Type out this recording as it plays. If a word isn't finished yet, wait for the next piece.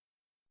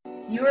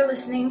You are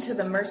listening to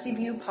the Mercy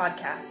View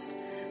podcast.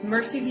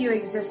 Mercy View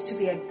exists to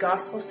be a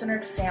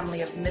gospel-centered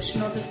family of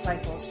missional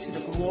disciples to the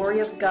glory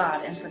of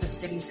God and for the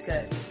city's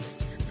good.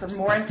 For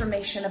more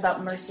information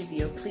about Mercy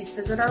View, please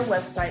visit our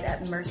website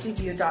at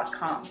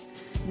mercyview.com.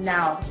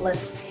 Now,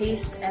 let's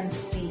taste and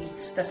see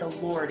that the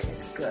Lord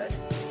is good.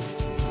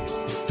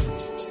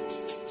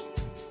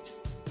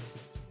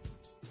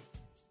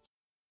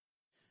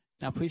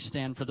 Now please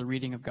stand for the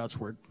reading of God's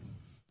Word.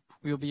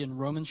 We will be in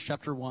Romans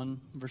chapter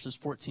 1, verses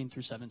 14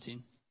 through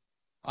 17.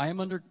 I am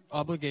under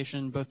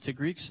obligation both to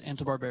Greeks and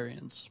to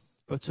barbarians,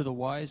 both to the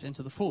wise and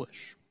to the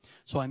foolish.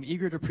 So I am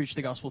eager to preach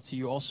the gospel to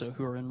you also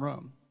who are in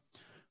Rome.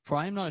 For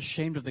I am not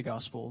ashamed of the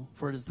gospel,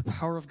 for it is the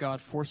power of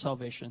God for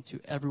salvation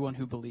to everyone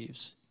who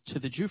believes, to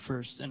the Jew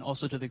first and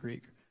also to the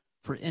Greek.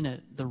 For in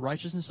it the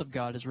righteousness of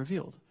God is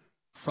revealed,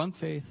 from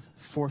faith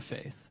for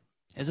faith.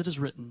 As it is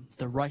written,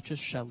 the righteous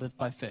shall live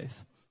by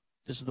faith.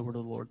 This is the word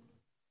of the Lord.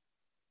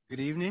 Good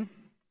evening.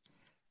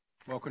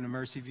 Welcome to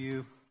Mercy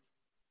View.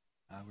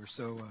 We're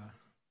so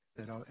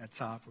at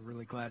top. We're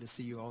really glad to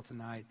see you all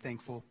tonight.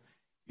 Thankful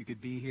you could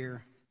be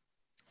here.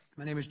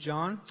 My name is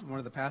John. I'm one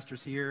of the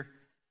pastors here.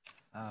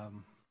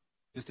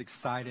 Just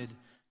excited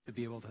to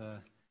be able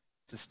to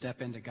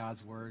step into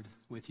God's Word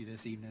with you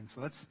this evening.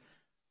 So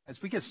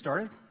as we get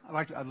started,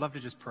 I'd love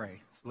to just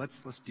pray. So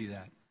let's do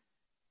that.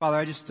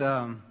 Father,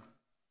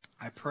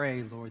 I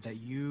pray, Lord, that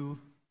you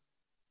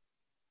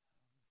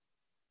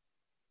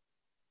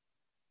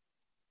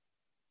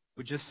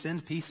would just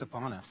send peace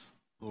upon us,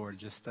 Lord,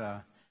 just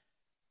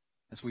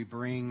as we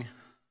bring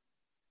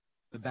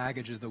the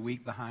baggage of the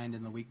week behind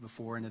and the week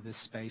before into this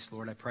space,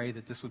 Lord. I pray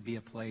that this would be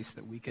a place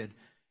that we could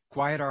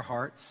quiet our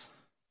hearts.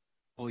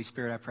 Holy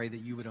Spirit, I pray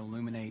that you would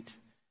illuminate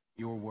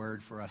your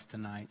word for us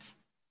tonight.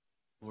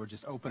 Lord,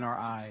 just open our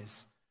eyes,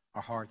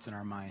 our hearts, and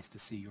our minds to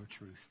see your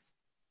truth.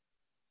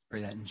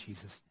 Pray that in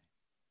Jesus'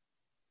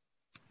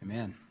 name.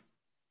 Amen.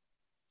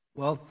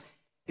 Well,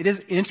 it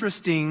is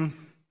interesting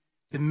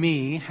to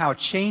me how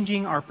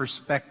changing our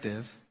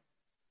perspective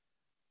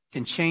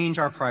can change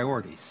our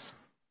priorities.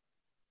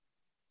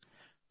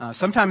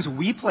 Sometimes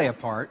we play a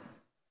part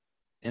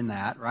in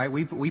that, right?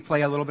 We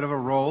play a little bit of a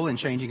role in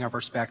changing our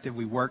perspective.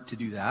 We work to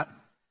do that.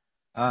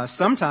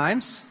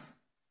 Sometimes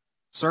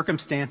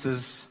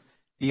circumstances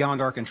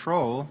beyond our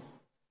control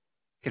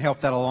can help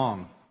that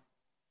along.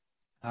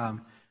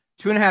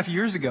 2.5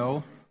 years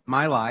ago,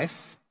 my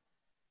life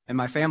and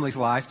my family's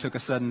life took a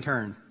sudden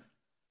turn.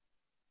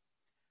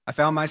 I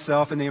found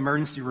myself in the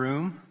emergency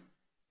room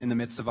in the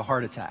midst of a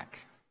heart attack.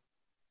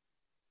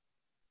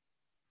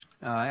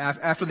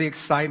 After the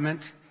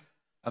excitement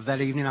of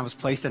that evening, I was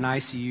placed in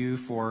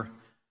ICU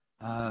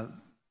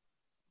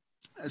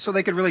so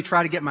they could really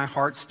try to get my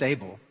heart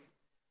stable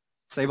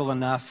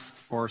enough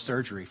for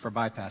surgery, for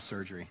bypass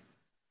surgery.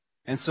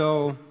 And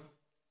so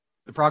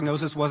the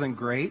prognosis wasn't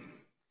great,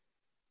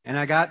 and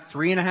I got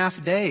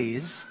 3.5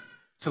 days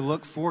to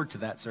look forward to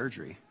that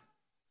surgery.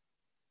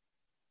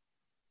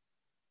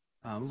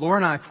 Laura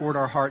and I poured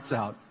our hearts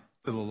out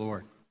to the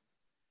Lord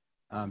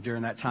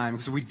during that time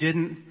because we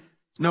didn't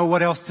know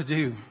what else to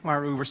do.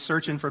 We were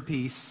searching for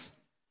peace,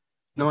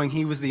 knowing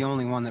He was the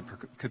only one that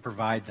could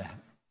provide that.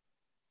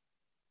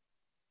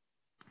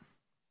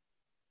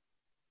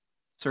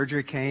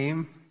 Surgery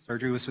came.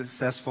 Surgery was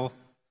successful.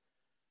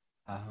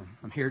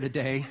 I'm here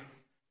today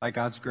by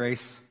God's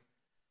grace.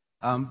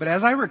 But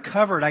as I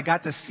recovered, I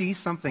got to see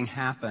something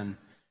happen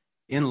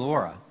in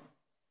Laura.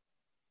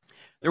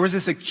 There was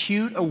this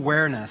acute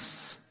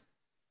awareness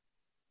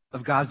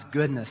of God's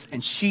goodness,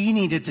 and she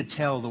needed to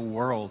tell the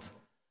world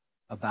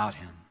about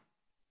Him.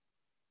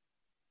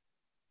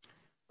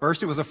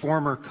 First, it was a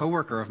former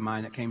coworker of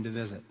mine that came to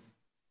visit.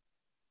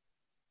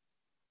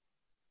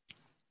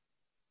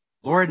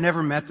 Laura had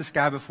never met this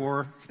guy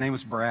before. His name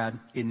was Brad.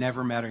 He'd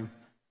never met him.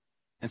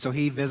 And so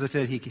he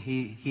visited.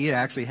 He had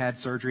actually had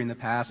surgery in the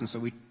past, and so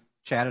we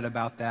chatted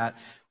about that.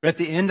 But at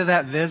the end of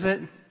that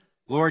visit,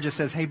 Laura just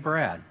says, "Hey,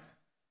 Brad,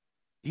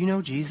 do you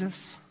know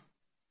Jesus?"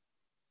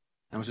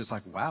 I was just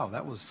like, wow,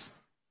 that was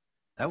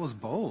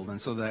bold. And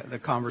so the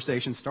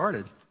conversation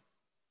started.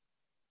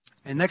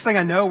 And next thing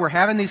I know, we're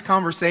having these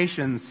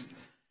conversations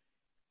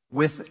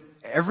with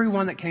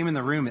everyone that came in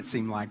the room, it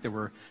seemed like. There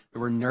were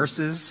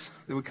nurses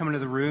that would come into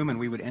the room, and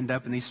we would end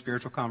up in these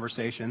spiritual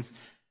conversations.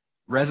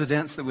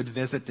 Residents that would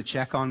visit to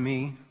check on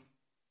me.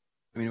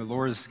 I mean,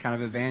 Laura's kind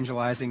of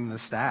evangelizing the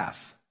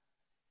staff.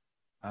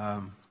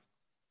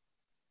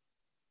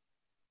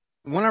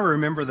 One I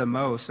remember the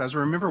most, I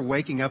remember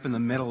waking up in the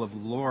middle of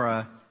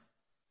Laura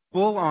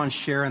full on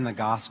sharing the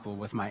gospel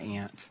with my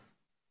aunt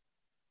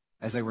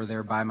as they were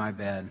there by my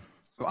bed.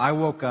 So I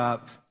woke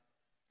up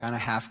kind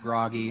of half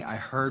groggy. I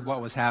heard what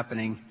was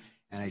happening,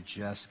 and I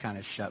just kind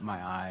of shut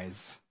my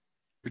eyes,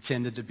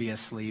 pretended to be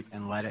asleep,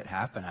 and let it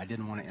happen. I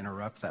didn't want to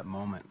interrupt that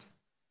moment.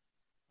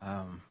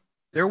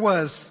 There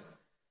was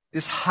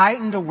this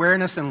heightened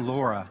awareness in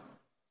Laura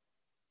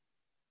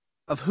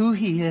of who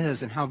He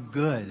is and how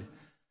good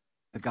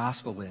the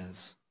gospel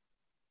is.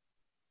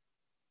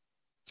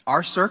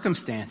 Our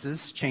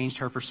circumstances changed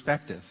her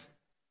perspective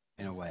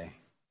in a way.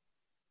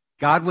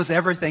 God was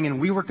everything, and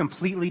we were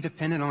completely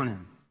dependent on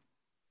him.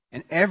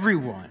 And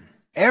everyone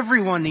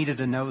needed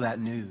to know that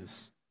news.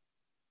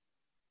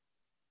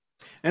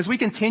 As we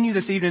continue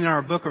this evening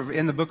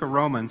in the book of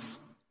Romans,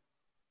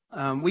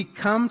 we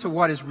come to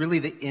what is really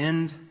the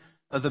end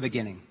of the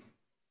beginning.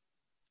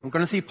 We're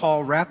going to see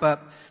Paul wrap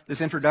up this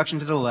introduction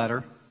to the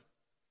letter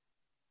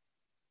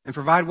and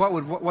provide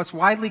what's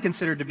widely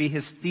considered to be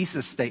his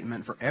thesis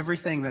statement for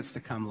everything that's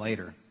to come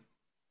later.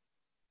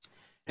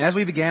 And as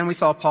we began, we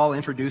saw Paul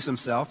introduce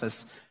himself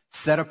as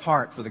set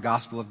apart for the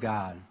gospel of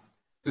God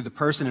through the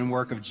person and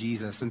work of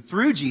Jesus. And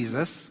through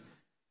Jesus,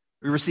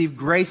 we receive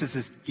grace as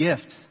his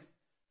gift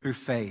through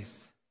faith.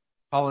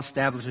 Paul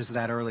establishes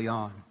that early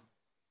on.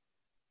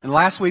 And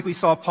last week we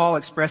saw Paul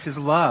express his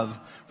love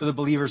for the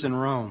believers in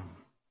Rome,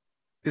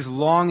 his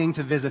longing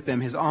to visit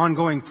them, his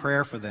ongoing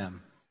prayer for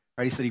them.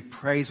 Right? He said he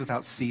prays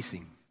without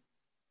ceasing.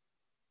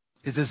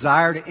 His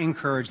desire to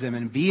encourage them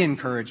and be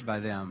encouraged by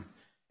them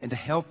and to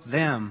help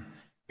them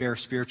bear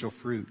spiritual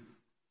fruit.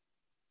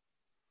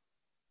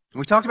 And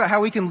we talked about how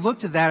we can look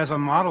to that as a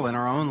model in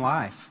our own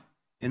life,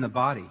 in the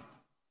body.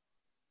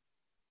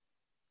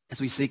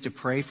 As we seek to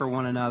pray for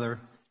one another,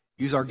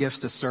 use our gifts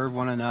to serve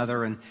one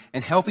another,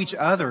 and help each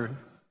other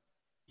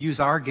use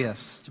our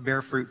gifts to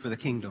bear fruit for the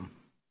kingdom.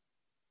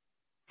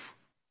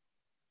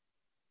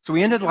 So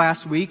we ended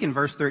last week in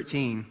verse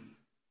 13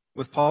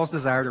 with Paul's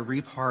desire to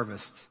reap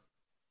harvest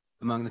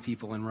among the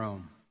people in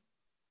Rome.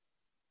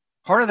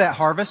 Part of that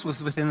harvest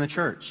was within the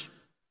church,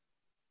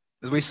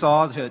 as we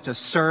saw, to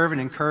serve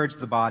and encourage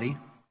the body.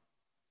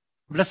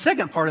 But a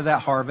second part of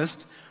that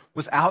harvest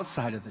was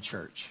outside of the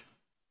church.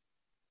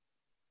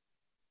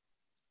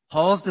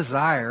 Paul's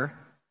desire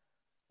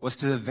was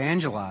to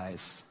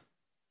evangelize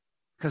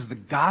because the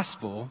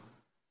gospel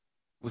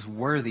was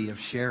worthy of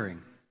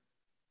sharing.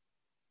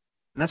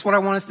 And that's what I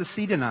want us to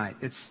see tonight.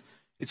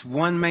 It's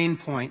one main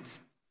point.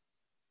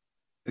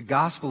 The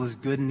gospel is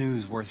good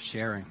news worth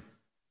sharing.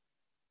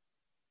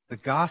 The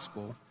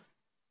gospel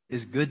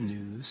is good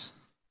news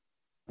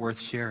worth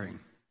sharing.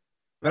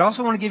 But I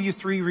also want to give you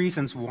 3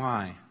 reasons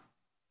why.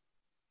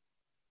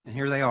 And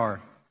here they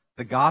are.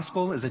 The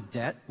gospel is a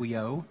debt we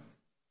owe.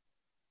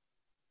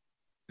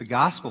 The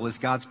gospel is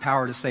God's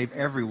power to save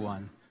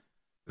everyone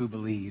who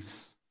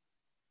believes.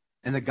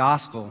 And the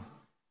gospel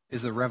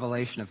is the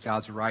revelation of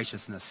God's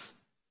righteousness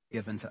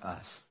given to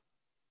us.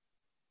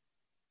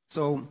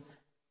 So,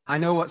 I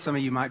know what some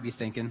of you might be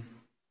thinking,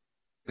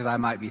 because I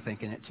might be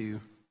thinking it too.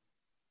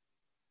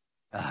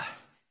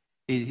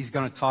 He's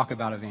going to talk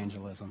about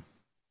evangelism.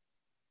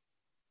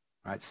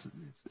 Right?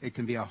 It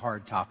can be a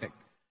hard topic.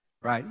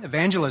 Right?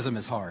 Evangelism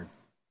is hard.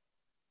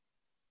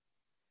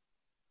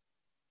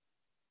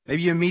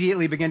 Maybe you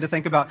immediately begin to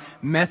think about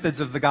methods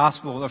of the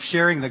gospel, of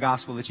sharing the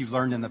gospel that you've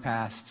learned in the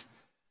past.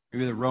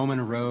 Maybe the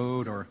Roman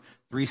road or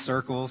 3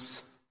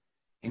 circles.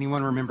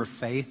 Anyone remember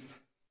faith?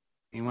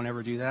 Anyone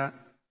ever do that?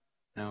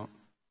 No.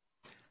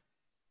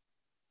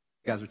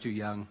 You guys are too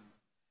young.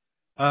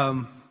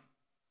 Or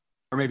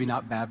maybe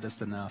not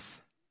Baptist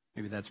enough.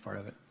 Maybe that's part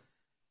of it.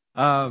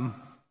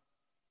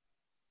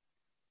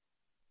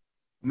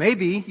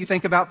 Maybe you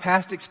think about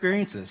past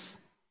experiences,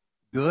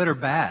 good or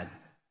bad.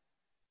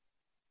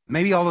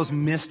 Maybe all those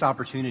missed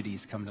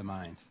opportunities come to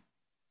mind.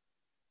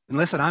 And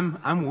listen,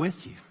 I'm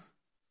with you.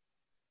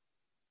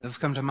 Those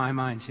come to my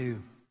mind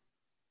too.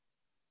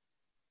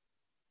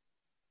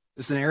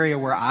 It's an area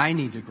where I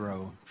need to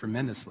grow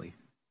tremendously.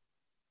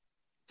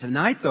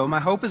 Tonight, though, my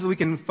hope is that we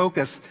can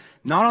focus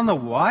not on the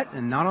what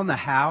and not on the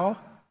how,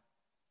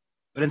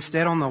 but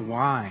instead on the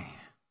why.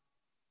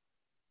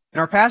 In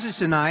our passage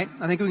tonight,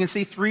 I think we can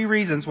see 3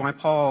 reasons why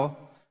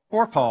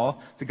for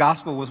Paul, the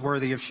gospel was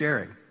worthy of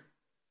sharing.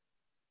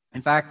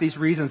 In fact, these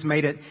reasons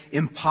made it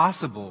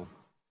impossible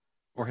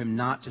for him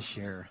not to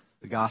share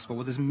the gospel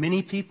with as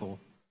many people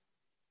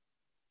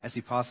as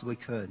he possibly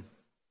could.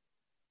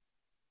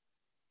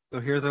 So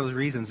here are those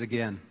reasons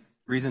again.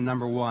 Reason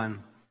number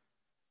 1,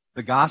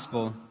 the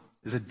gospel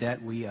is a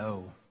debt we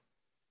owe.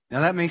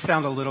 Now that may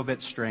sound a little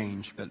bit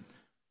strange, but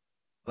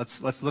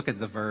let's look at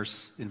the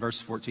verse in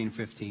verse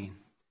 14-15.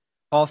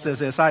 Paul says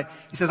this,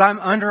 he says, I'm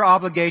under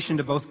obligation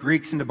to both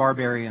Greeks and to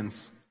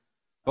barbarians,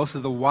 both to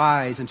the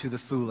wise and to the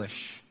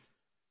foolish.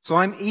 So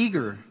I'm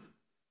eager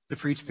to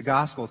preach the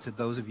gospel to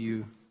those of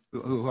you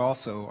who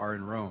also are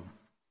in Rome.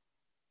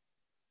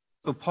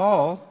 So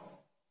Paul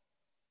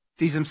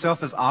sees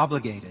himself as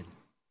obligated.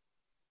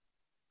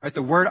 Right?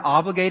 The word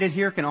obligated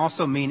here can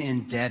also mean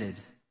indebted.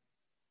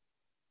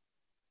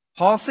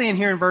 Paul's saying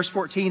here in verse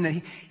 14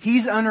 that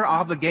he's under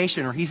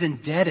obligation, or he's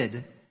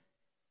indebted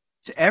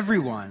to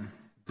everyone,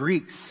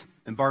 Greeks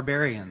and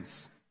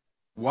barbarians,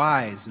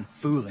 wise and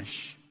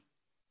foolish.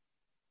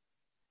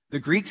 The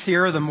Greeks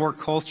here are the more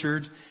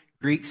cultured,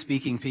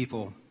 Greek-speaking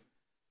people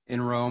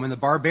in Rome, and the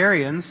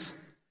barbarians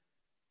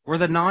were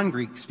the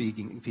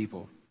non-Greek-speaking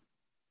people.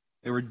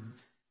 They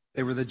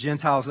were the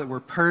Gentiles that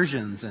were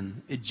Persians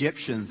and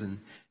Egyptians and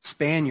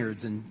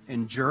Spaniards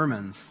and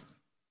Germans.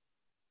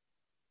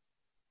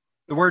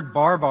 The word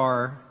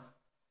barbar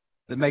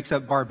that makes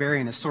up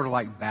barbarian is sort of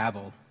like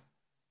Babel.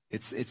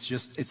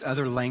 It's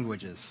other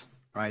languages.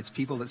 right? It's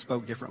people that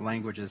spoke different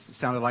languages. It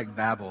sounded like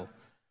Babel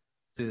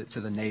to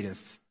the native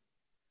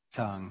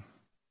tongue.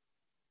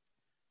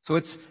 So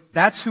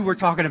that's who we're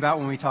talking about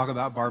when we talk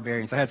about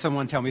barbarians. I had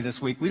someone tell me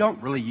this week, we don't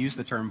really use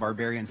the term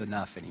barbarians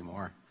enough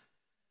anymore.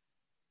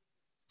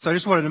 So I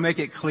just wanted to make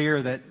it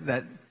clear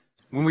that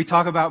when we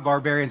talk about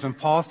barbarians, when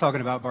Paul's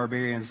talking about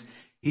barbarians,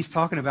 he's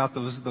talking about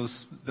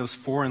those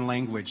foreign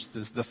language,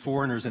 the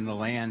foreigners in the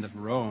land of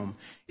Rome.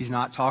 He's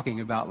not talking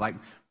about like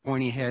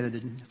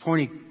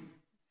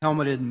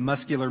pointy-helmeted,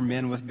 muscular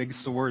men with big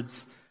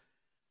swords.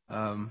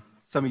 Some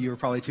of you are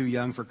probably too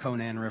young for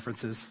Conan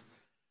references.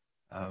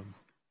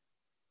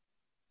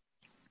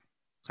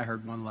 I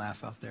heard one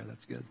laugh out there.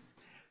 That's good.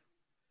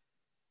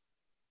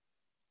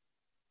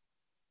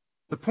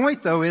 The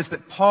point, though, is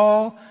that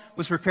Paul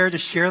was prepared to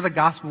share the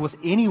gospel with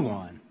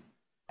anyone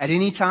at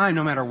any time,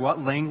 no matter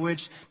what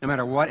language, no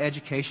matter what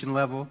education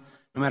level,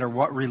 no matter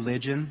what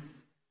religion.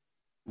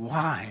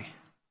 Why?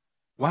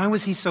 Why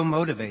was he so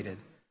motivated?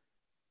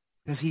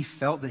 Because he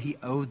felt that he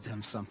owed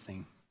them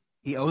something.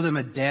 He owed them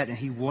a debt, and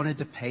he wanted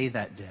to pay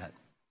that debt.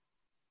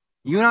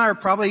 You and I are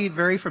probably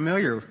very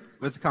familiar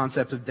with the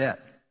concept of debt.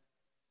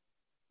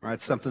 Right?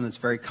 It's something that's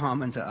very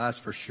common to us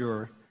for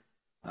sure.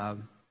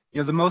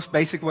 The most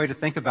basic way to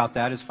think about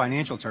that is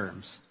financial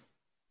terms.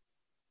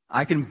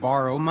 I can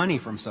borrow money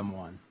from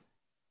someone.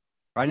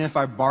 Right? And if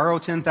I borrow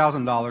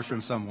 $10,000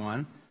 from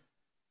someone,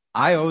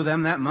 I owe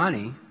them that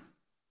money.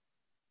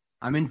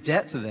 I'm in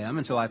debt to them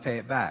until I pay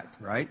it back,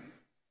 right?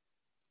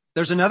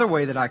 There's another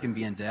way that I can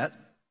be in debt.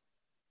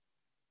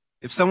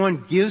 If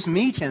someone gives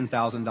me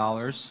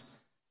 $10,000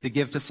 to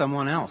give to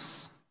someone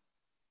else,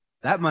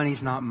 that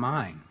money's not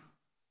mine.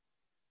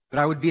 But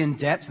I would be in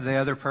debt to the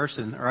other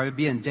person, or I would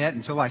be in debt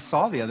until I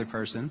saw the other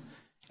person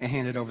and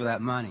handed over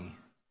that money.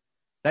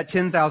 That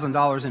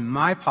 $10,000 in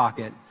my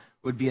pocket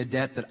would be a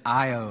debt that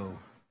I owe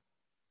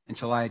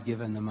until I had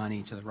given the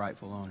money to the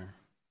rightful owner.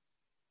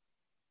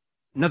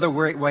 Another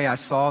way I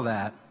saw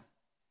that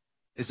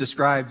is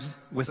described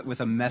with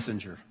a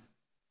messenger.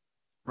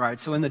 Right?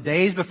 So in the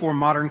days before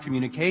modern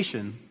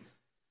communication,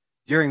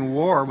 during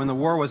war, when the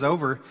war was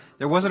over,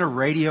 there wasn't a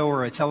radio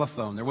or a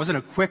telephone. There wasn't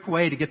a quick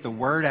way to get the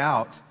word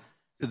out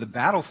to the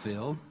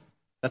battlefield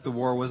that the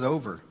war was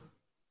over.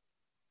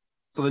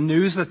 So the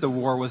news that the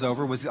war was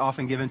over was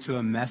often given to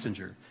a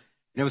messenger.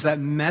 And it was that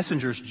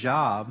messenger's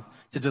job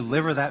to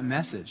deliver that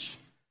message.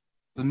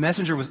 The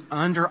messenger was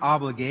under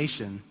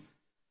obligation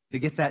to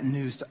get that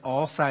news to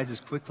all sides as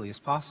quickly as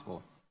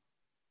possible.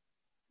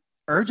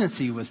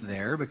 Urgency was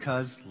there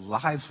because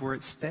lives were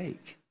at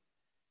stake.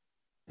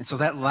 And so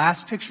that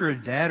last picture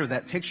of debt, or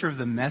that picture of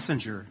the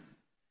messenger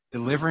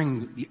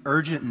delivering the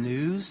urgent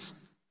news,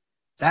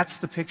 that's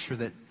the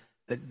picture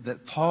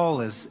that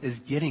Paul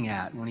is getting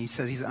at when he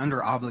says he's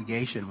under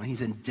obligation, when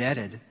he's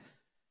indebted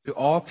to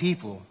all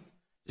people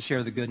to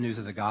share the good news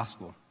of the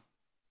gospel.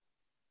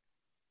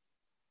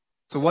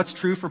 So what's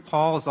true for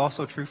Paul is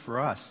also true for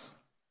us.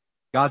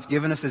 God's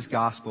given us his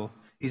gospel.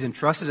 He's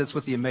entrusted us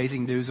with the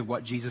amazing news of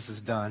what Jesus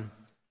has done.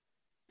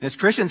 And as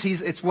Christians,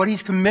 it's what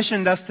he's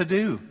commissioned us to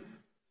do.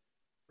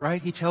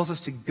 Right? He tells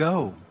us to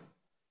go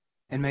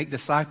and make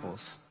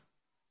disciples.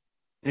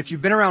 And if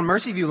you've been around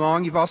Mercy View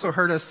long, you've also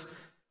heard us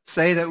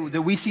say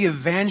that we see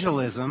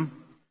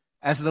evangelism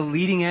as the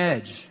leading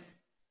edge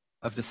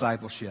of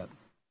discipleship.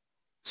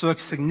 So a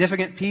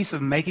significant piece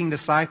of making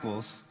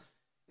disciples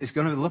is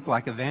going to look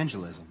like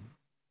evangelism.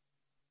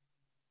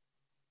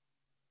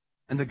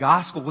 And the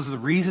gospel was the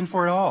reason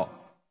for it all.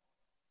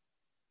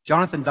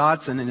 Jonathan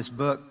Dodson, in his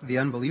book, The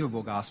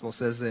Unbelievable Gospel,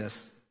 says this.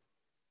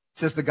 It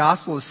says the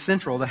gospel is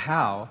central to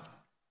how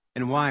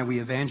and why we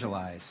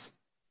evangelize.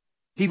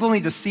 People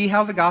need to see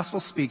how the gospel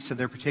speaks to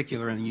their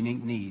particular and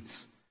unique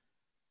needs.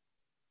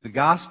 The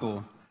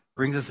gospel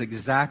brings us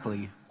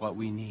exactly what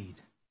we need: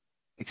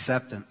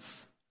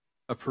 acceptance,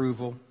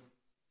 approval,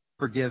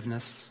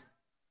 forgiveness,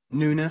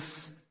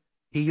 newness,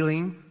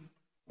 healing,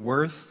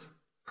 worth,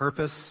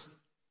 purpose,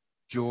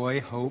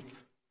 joy, hope,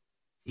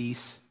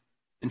 peace,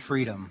 and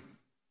freedom,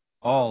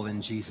 all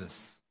in Jesus.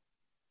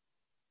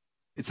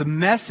 It's a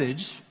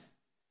message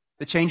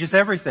that changes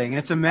everything, and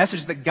it's a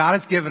message that God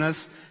has given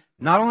us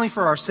not only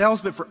for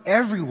ourselves, but for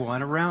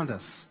everyone around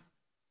us.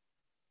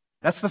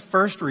 That's the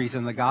first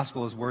reason the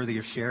gospel is worthy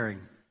of sharing.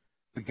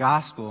 The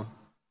gospel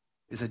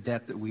is a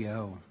debt that we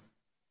owe.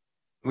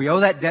 We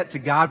owe that debt to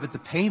God, but the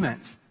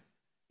payment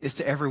is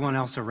to everyone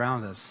else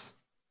around us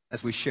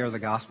as we share the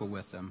gospel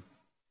with them.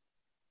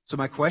 So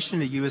my question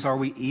to you is, are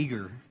we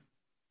eager,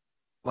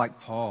 like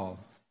Paul,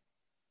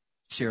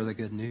 to share the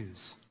good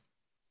news?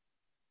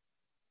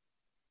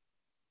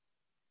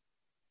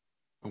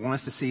 I want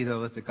us to see,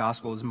 though, that the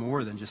gospel is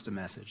more than just a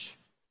message.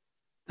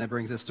 That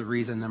brings us to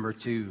reason number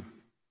 2.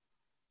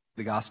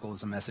 The gospel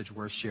is a message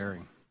worth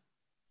sharing.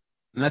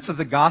 And that's that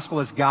the gospel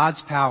is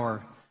God's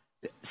power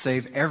to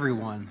save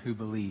everyone who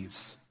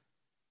believes.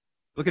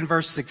 Look in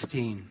verse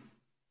 16.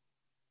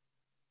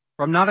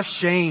 For I'm not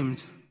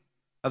ashamed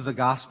of the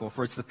gospel,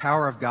 for it's the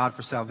power of God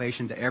for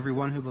salvation to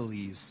everyone who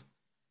believes,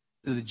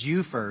 to the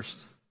Jew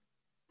first,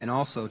 and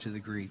also to the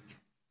Greek.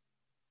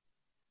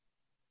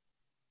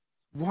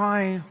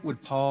 Why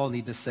would Paul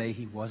need to say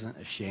he wasn't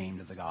ashamed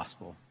of the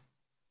gospel?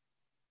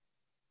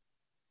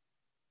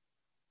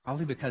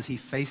 Probably because he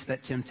faced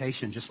that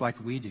temptation just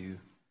like we do,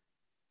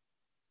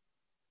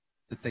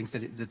 to think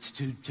that that's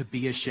to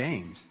be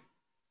ashamed,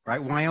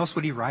 right? Why else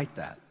would he write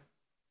that?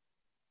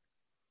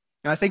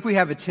 Now, I think we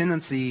have a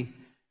tendency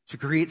to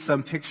create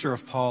some picture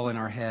of Paul in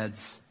our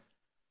heads,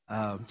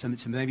 to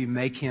maybe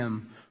make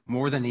him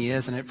more than he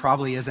is, and it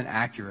probably isn't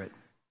accurate.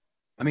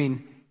 I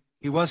mean,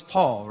 he was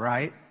Paul,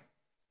 right?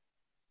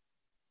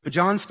 But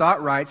John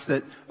Stott writes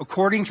that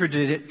according to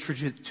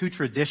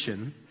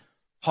tradition,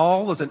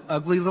 Paul was an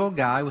ugly little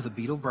guy with a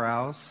beetle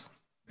brows,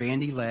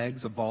 bandy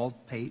legs, a bald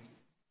pate,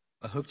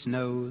 a hooked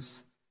nose,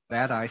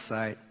 bad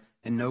eyesight,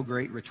 and no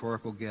great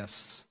rhetorical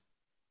gifts.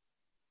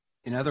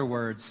 In other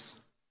words,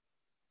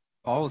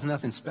 Paul was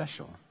nothing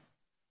special.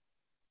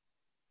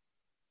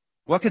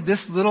 What could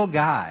this little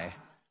guy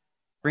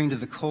bring to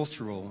the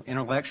cultural,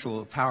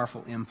 intellectual,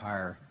 powerful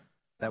empire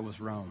that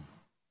was Rome?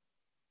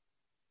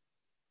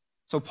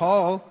 So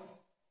Paul,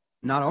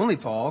 not only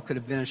Paul, could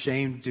have been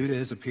ashamed due to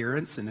his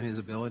appearance and his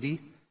ability,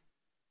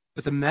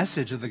 but the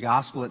message of the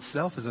gospel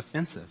itself is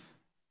offensive.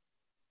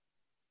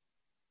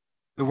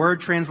 The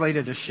word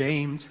translated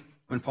ashamed,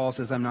 when Paul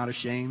says, I'm not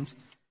ashamed,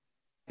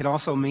 can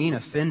also mean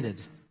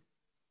offended.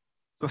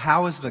 So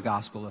how is the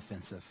gospel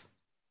offensive?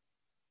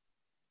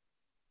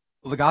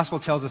 Well, the gospel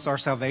tells us our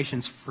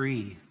salvation's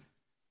free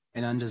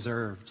and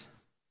undeserved.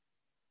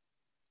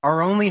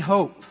 Our only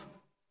hope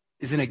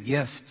is in a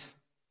gift.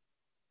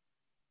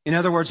 In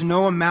other words,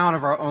 no amount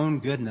of our own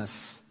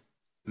goodness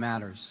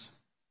matters.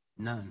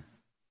 None.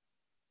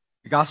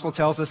 The gospel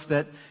tells us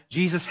that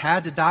Jesus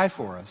had to die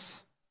for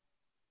us.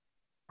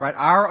 Right?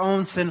 Our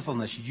own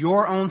sinfulness,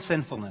 your own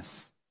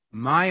sinfulness,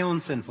 my own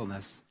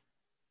sinfulness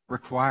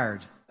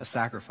required a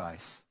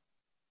sacrifice.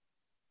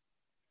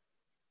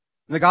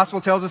 The gospel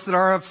tells us that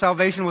our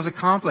salvation was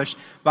accomplished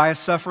by a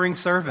suffering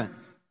servant.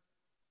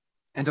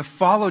 And to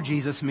follow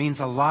Jesus means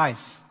a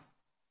life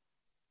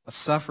of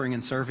suffering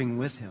and serving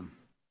with him.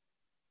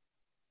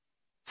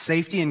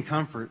 Safety and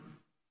comfort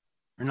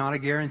are not a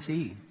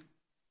guarantee.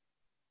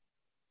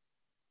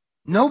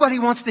 Nobody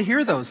wants to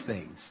hear those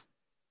things.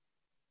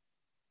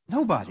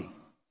 Nobody.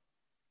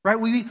 Right?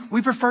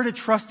 We prefer to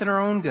trust in our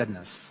own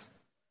goodness.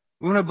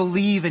 We want to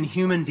believe in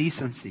human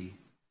decency.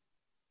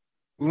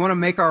 We want to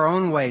make our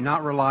own way,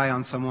 not rely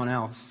on someone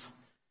else.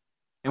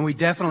 And we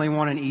definitely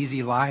want an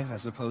easy life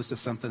as opposed to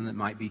something that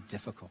might be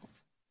difficult.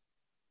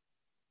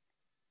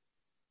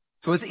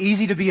 So it's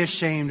easy to be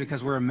ashamed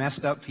because we're a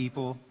messed up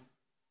people.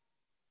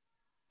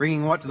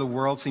 Bringing what to the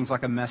world seems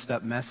like a messed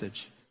up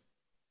message.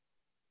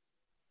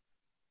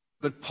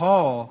 But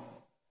Paul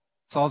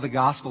saw the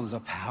gospel as a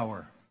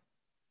power.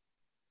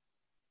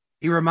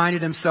 He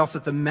reminded himself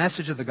that the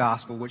message of the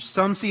gospel, which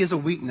some see as a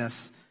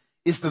weakness,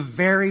 is the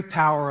very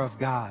power of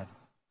God.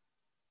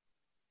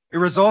 It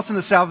results in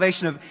the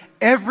salvation of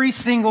every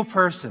single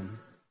person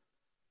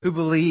who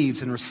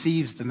believes and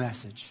receives the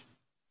message.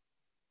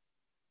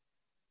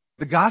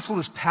 The gospel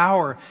is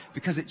power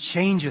because it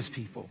changes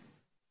people.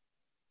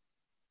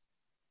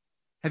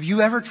 Have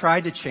you ever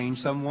tried to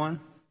change someone?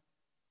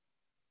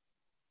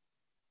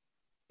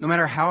 No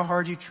matter how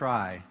hard you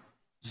try,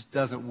 it just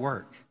doesn't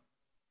work.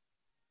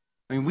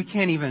 I mean, we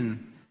can't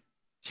even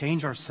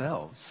change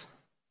ourselves.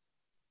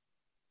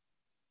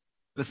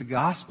 But the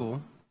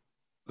gospel,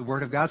 the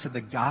Word of God said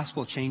the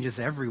gospel changes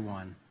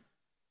everyone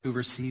who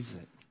receives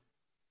it.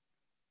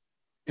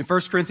 In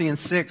 1 Corinthians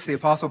 6, the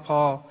Apostle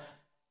Paul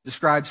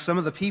describes some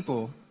of the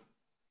people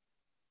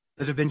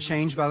that have been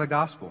changed by the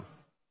gospel.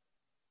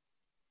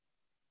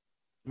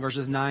 In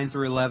verses 9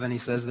 through 11, he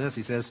says this.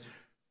 He says,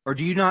 "Or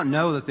do you not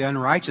know that the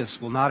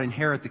unrighteous will not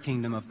inherit the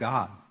kingdom of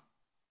God?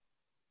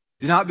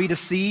 Do not be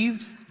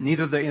deceived,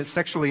 neither the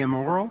sexually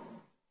immoral,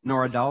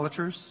 nor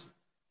idolaters,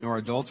 nor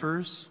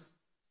adulterers,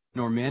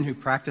 nor men who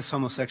practice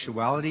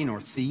homosexuality, nor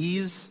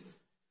thieves,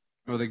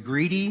 nor the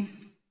greedy,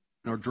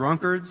 nor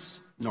drunkards,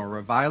 nor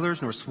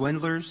revilers, nor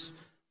swindlers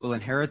will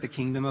inherit the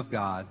kingdom of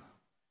God.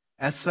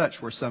 As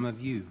such were some of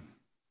you."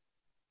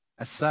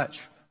 As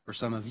such were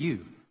some of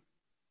you.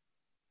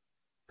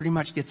 Pretty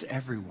much gets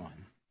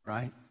everyone,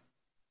 right?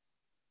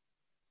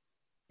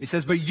 He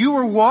says, "But you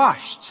were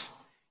washed,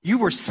 you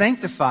were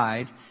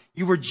sanctified,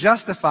 you were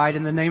justified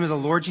in the name of the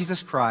Lord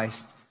Jesus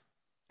Christ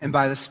and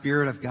by the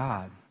Spirit of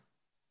God."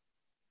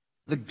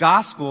 The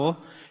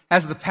gospel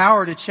has the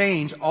power to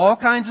change all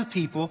kinds of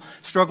people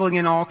struggling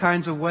in all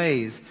kinds of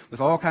ways with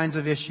all kinds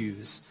of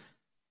issues.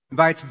 And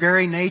by its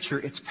very nature,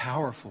 it's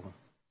powerful.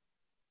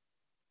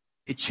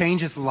 It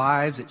changes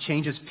lives, it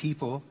changes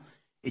people,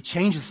 it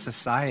changes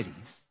societies.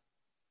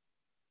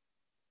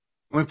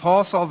 When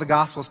Paul saw the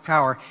gospel's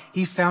power,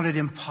 he found it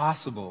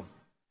impossible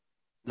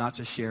not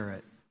to share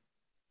it.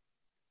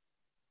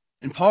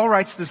 And Paul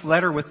writes this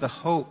letter with the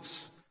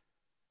hopes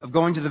of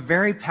going to the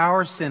very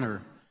power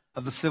center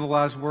of the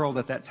civilized world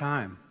at that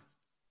time.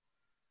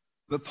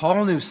 But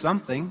Paul knew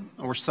something,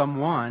 or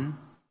someone,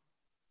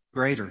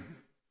 greater.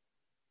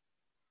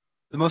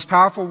 The most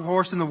powerful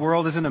force in the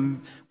world isn't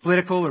a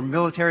political or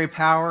military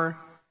power.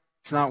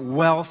 It's not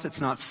wealth.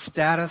 It's not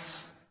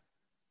status.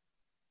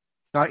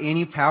 It's not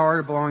any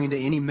power belonging to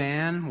any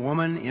man,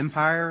 woman,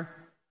 empire,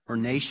 or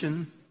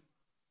nation.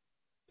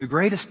 The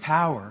greatest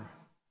power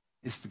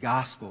is the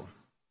gospel,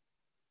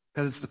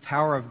 because it's the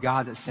power of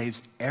God that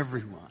saves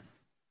everyone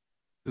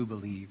who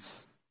believes.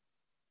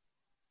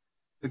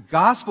 The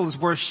gospel is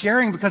worth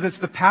sharing because it's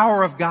the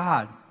power of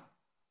God.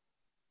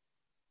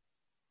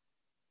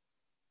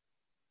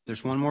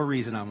 There's one more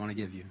reason I want to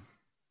give you.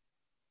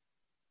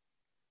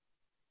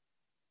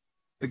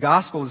 The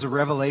gospel is a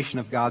revelation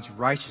of God's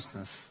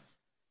righteousness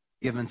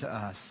given to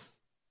us.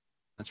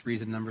 That's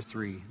reason number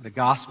 3. The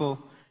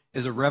gospel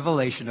is a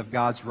revelation of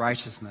God's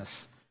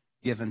righteousness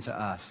given to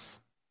us.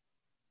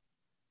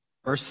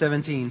 Verse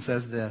 17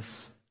 says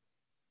this,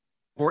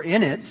 "For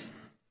in it,"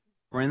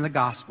 or in the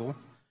gospel,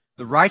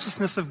 "the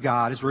righteousness of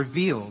God is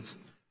revealed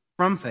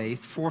from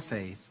faith for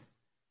faith,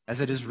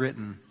 as it is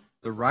written,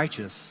 the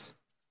righteous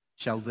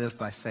shall live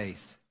by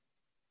faith."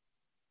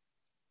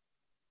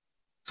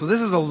 So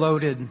this is a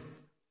loaded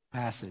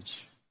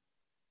passage.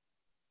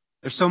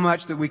 There's so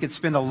much that we could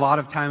spend a lot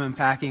of time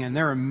unpacking, and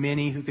there are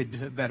many who could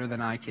do it better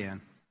than I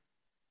can.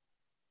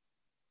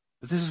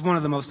 But this is one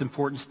of the most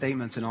important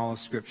statements in all of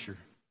Scripture.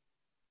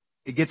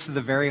 It gets to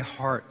the very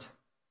heart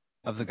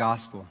of the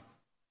gospel.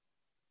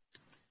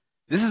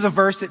 This is a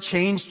verse that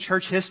changed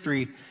church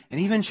history and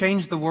even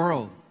changed the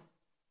world.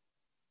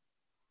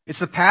 It's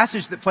the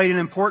passage that played an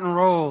important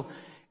role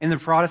in the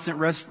Protestant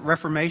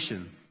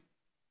Reformation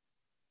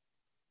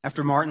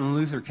after Martin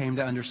Luther came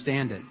to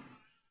understand it.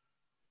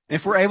 And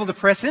if we're able to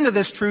press into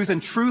this truth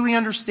and truly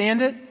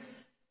understand it,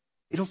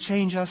 it'll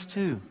change us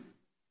too.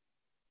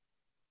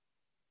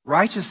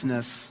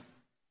 Righteousness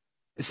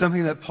is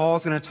something that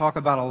Paul's going to talk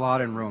about a lot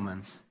in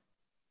Romans.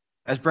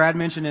 As Brad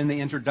mentioned in the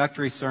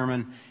introductory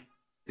sermon,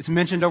 it's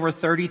mentioned over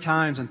 30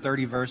 times in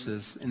 30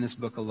 verses in this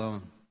book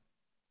alone.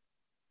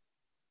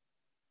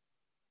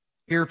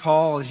 Here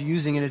Paul is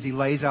using it as he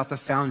lays out the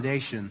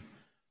foundation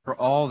for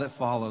all that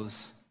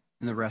follows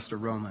in the rest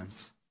of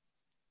Romans.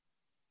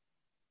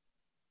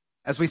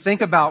 As we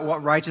think about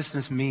what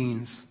righteousness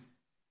means,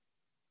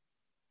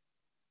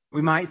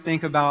 we might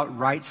think about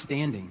right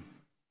standing.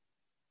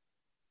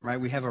 Right?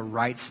 We have a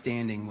right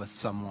standing with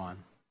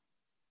someone.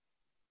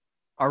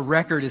 Our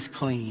record is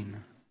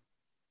clean.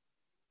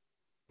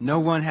 No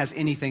one has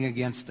anything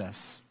against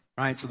us.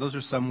 Right? So those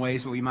are some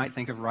ways that we might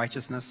think of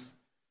righteousness.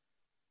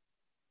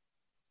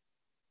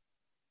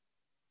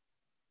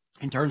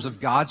 In terms of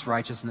God's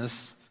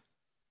righteousness,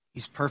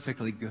 He's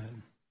perfectly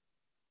good.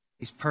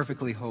 He's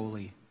perfectly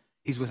holy.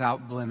 He's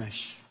without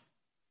blemish.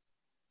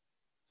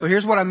 So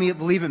here's what I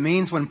believe it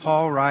means when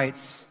Paul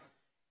writes,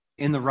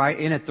 in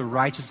it the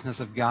righteousness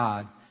of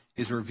God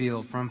is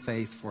revealed from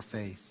faith for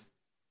faith.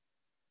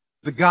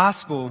 The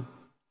gospel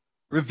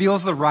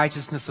reveals the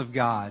righteousness of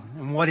God.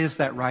 And what is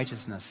that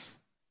righteousness?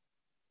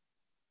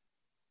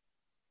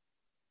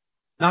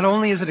 Not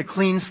only is it a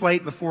clean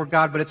slate before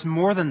God, but it's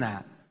more than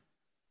that.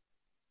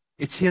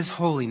 It's His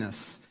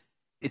holiness.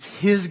 It's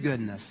His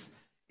goodness.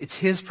 It's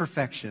His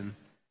perfection.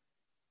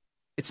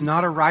 It's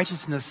not a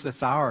righteousness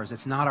that's ours.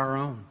 It's not our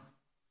own.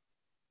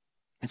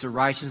 It's a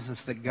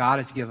righteousness that God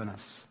has given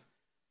us.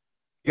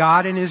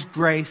 God in His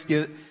grace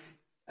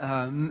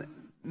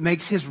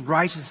makes His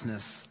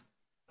righteousness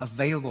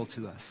available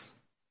to us.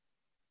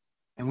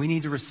 And we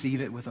need to receive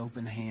it with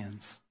open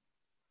hands.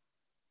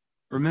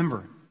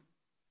 Remember,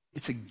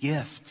 it's a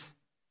gift.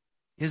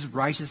 His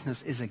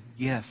righteousness is a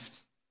gift.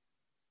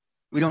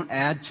 We don't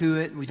add to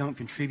it. We don't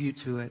contribute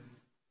to it.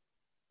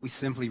 We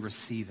simply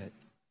receive it.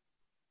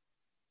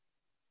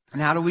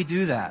 And how do we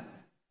do that?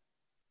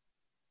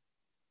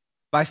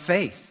 By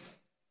faith.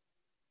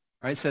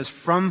 Right? It says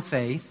from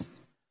faith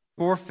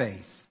for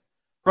faith.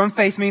 From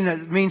faith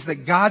means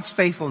that God's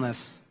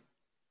faithfulness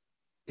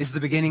is the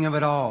beginning of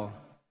it all.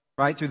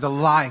 Right? Through the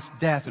life,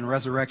 death, and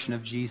resurrection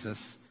of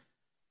Jesus.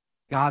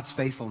 God's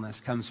faithfulness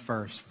comes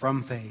first.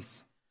 From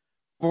faith.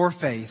 For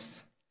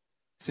faith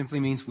simply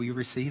means we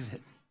receive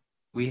it.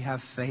 We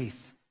have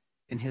faith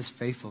in His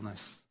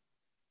faithfulness.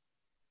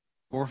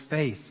 For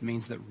faith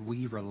means that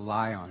we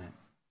rely on it.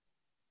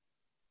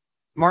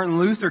 Martin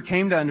Luther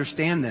came to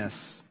understand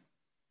this.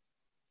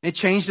 It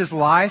changed his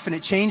life and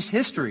it changed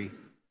history.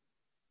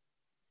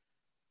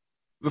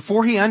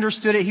 Before he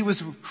understood it, he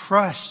was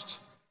crushed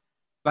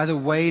by the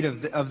weight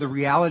of the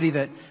reality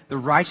that the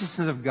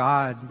righteousness of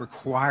God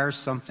requires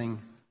something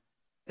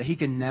that he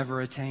can never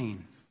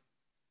attain.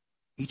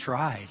 He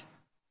tried.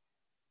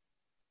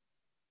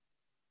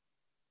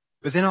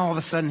 But then all of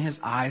a sudden his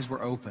eyes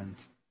were opened.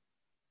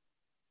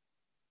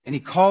 And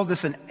he called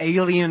this an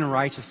alien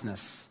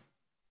righteousness.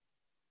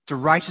 It's a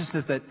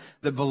righteousness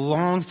that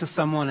belongs to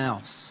someone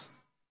else.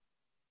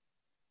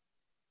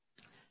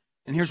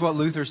 And here's what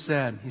Luther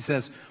said. He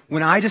says,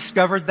 "When I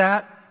discovered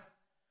that,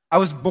 I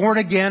was born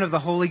again of the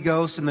Holy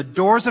Ghost, and the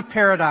doors of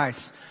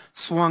paradise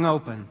swung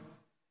open,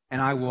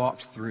 and I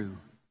walked through."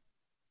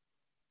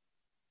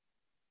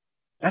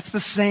 That's the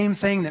same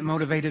thing that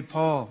motivated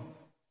Paul.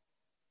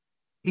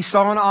 He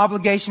saw an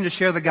obligation to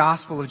share the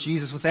gospel of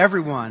Jesus with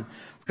everyone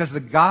because the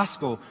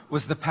gospel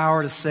was the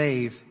power to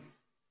save,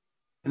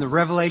 and the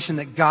revelation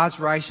that God's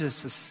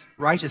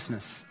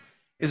righteousness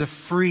is a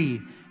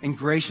free and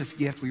gracious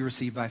gift we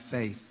receive by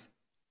faith.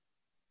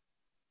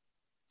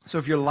 So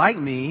if you're like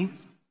me,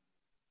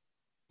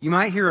 you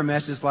might hear a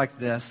message like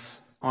this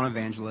on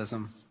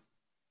evangelism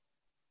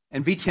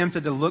and be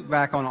tempted to look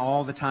back on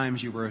all the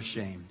times you were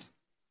ashamed.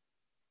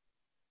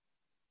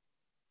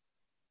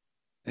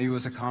 Maybe it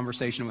was a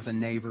conversation with a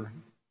neighbor.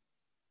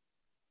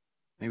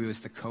 Maybe it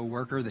was the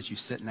coworker that you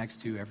sit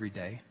next to every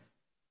day.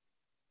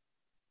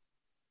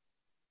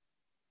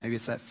 Maybe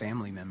it's that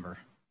family member.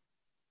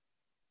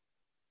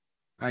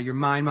 Your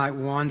mind might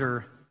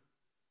wander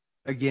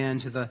again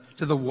to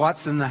the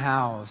what's in the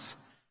hows.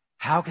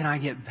 How can I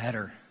get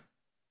better?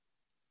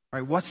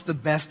 Right? What's the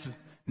best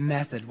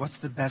method? What's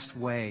the best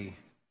way?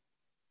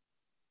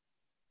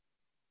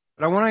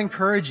 But I want to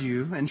encourage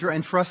you, and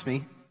trust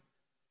me,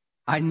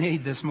 I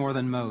need this more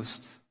than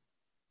most.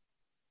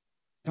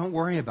 Don't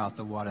worry about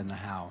the what and the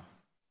how.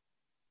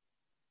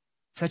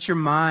 Set your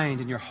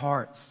mind and your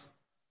hearts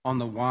on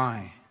the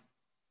why.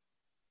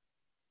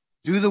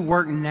 Do the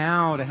work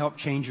now to help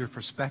change your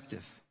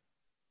perspective.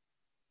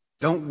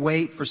 Don't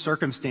wait for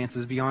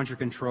circumstances beyond your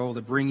control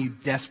to bring you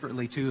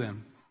desperately to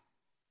Him.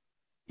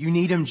 You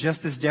need Him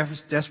just as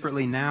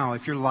desperately now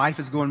if your life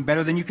is going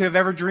better than you could have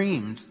ever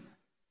dreamed.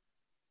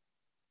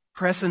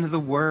 Press into the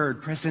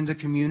Word, press into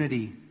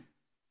community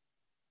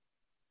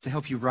to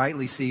help you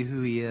rightly see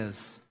who He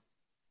is.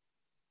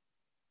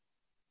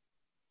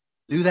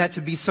 Do that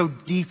to be so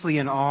deeply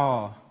in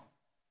awe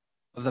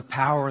of the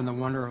power and the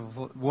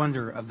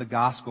wonder of the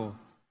gospel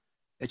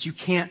that you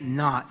can't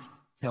not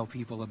tell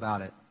people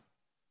about it.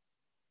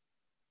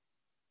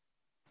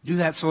 Do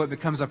that so it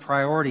becomes a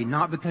priority,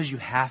 not because you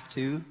have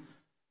to,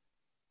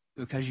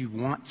 but because you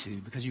want to,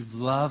 because you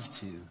love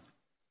to.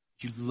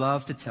 You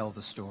love to tell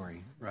the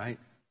story, right?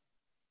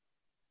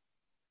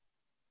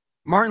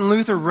 Martin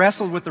Luther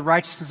wrestled with the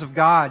righteousness of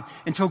God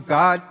until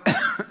God,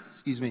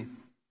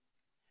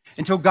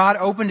 until God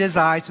opened his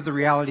eyes to the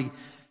reality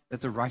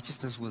that the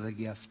righteousness was a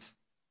gift.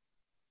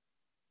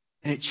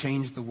 And it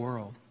changed the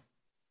world.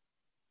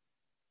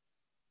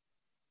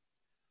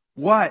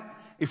 What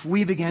if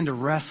we began to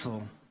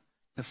wrestle,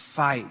 to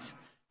fight,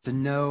 to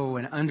know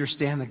and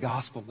understand the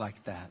gospel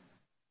like that?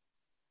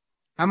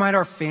 How might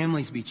our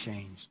families be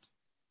changed?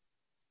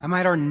 How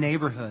might our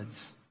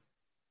neighborhoods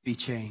be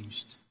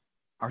changed?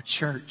 Our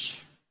church,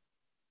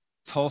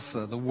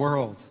 Tulsa, the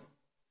world.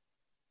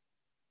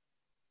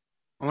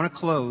 I want to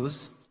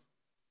close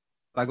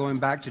by going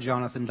back to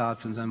Jonathan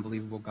Dodson's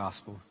unbelievable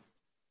gospel.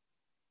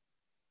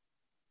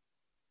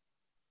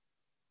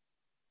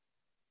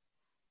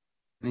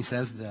 And he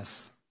says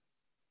this: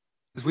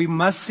 because we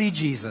must see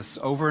Jesus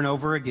over and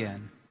over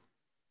again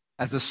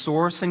as the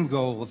source and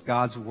goal of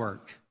God's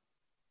work.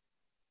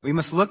 We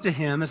must look to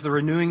Him as the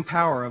renewing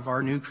power of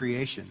our new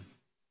creation.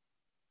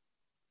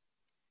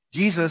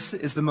 Jesus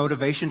is the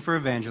motivation for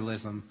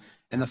evangelism,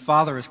 and the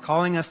Father is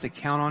calling us to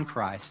count on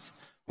Christ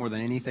more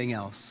than anything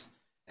else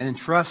and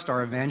entrust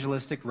our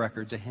evangelistic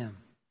record to Him.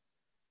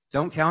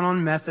 Don't count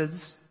on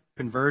methods,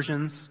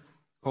 conversions,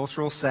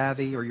 cultural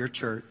savvy, or your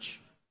church.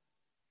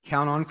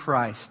 Count on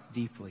Christ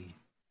deeply,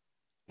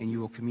 and you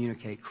will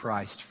communicate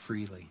Christ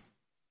freely.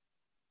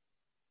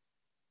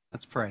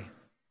 Let's pray.